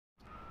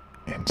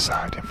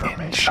Inside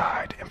information.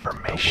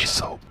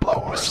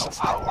 Whistleblowers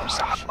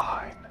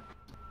hotline.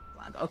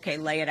 Okay,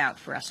 lay it out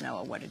for us,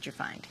 Noah. What did you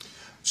find?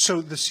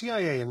 So the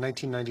CIA in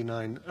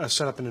 1999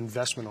 set up an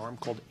investment arm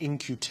called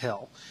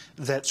In-Q-Tel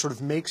that sort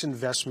of makes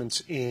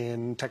investments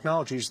in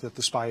technologies that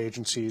the spy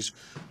agencies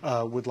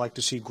would like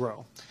to see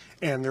grow.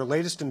 And their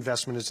latest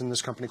investment is in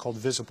this company called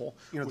Visible.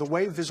 You know, the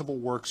way Visible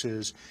works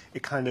is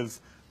it kind of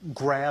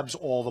grabs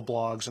all the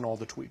blogs and all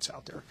the tweets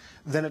out there.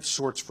 Then it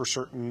sorts for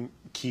certain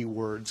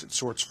keywords. It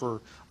sorts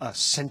for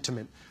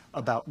sentiment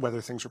about whether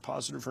things are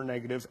positive or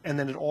negative. And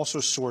then it also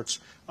sorts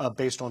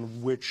based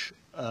on which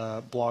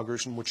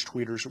bloggers and which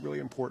tweeters are really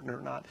important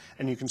or not.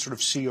 And you can sort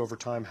of see over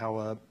time how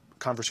a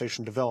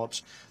conversation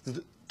develops.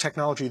 The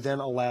technology then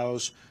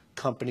allows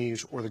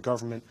companies or the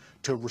government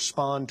to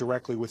respond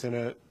directly within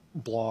a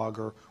blog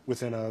or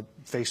within a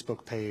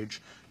Facebook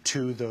page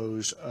to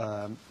those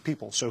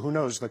people. So who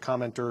knows, the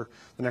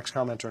next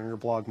commenter on your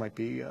blog might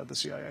be the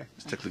CIA.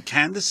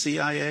 Can the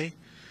CIA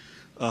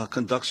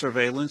conduct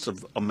surveillance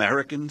of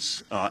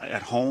Americans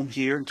at home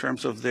here in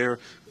terms of their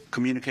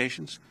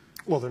communications?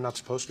 Well, they're not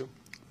supposed to.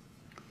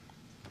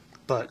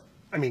 But,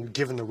 I mean,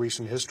 given the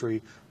recent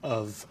history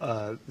of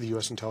the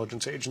U.S.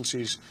 intelligence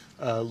agencies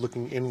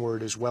looking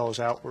inward as well as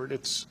outward,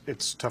 it's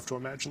tough to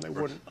imagine they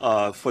wouldn't.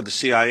 For the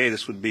CIA,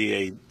 this would be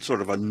a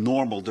sort of a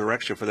normal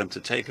direction for them to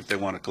take if they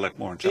want to collect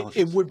more intelligence.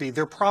 It would be.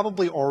 They're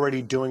probably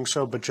already doing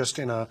so, but just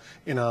in a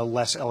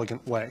less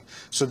elegant way.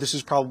 So this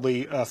is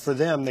probably, for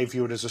them, they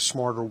view it as a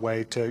smarter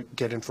way to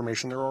get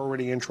information they're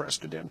already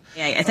interested in.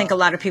 Yeah, I think a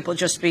lot of people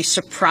just be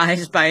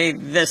surprised by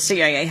the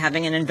CIA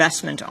having an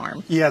investment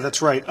arm. Yeah,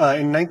 that's right.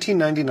 In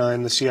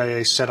 1999, the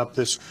CIA set up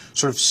this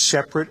sort of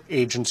separate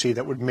agency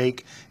that would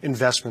make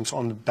investments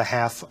on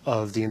behalf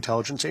of the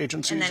intelligence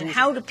agencies. And then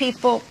how do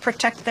people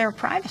protect their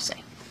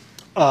privacy?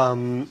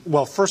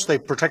 Well, first they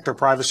protect their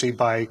privacy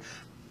by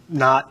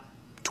not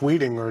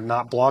tweeting or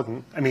not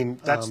blogging. I mean,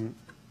 that's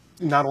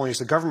not only is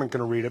the government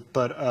going to read it,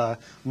 but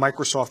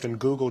Microsoft and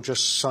Google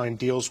just signed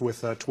deals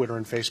with Twitter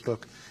and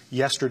Facebook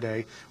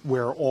yesterday,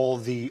 where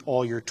all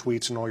your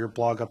tweets and all your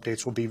blog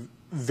updates will be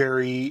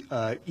very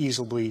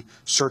easily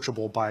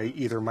searchable by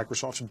either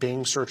Microsoft's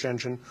Bing search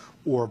engine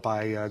or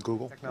by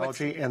Google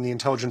technology. And the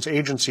intelligence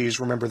agencies,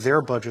 remember,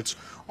 their budgets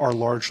are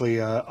largely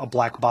a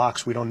black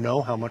box. We don't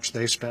know how much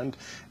they spend.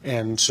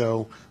 And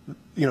so,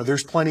 you know,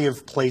 there's plenty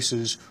of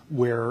places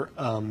where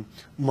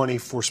money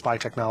for spy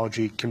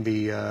technology can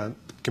be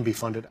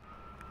funded.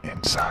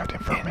 Inside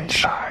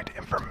information.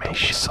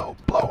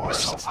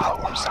 Whistleblowers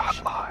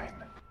hotline.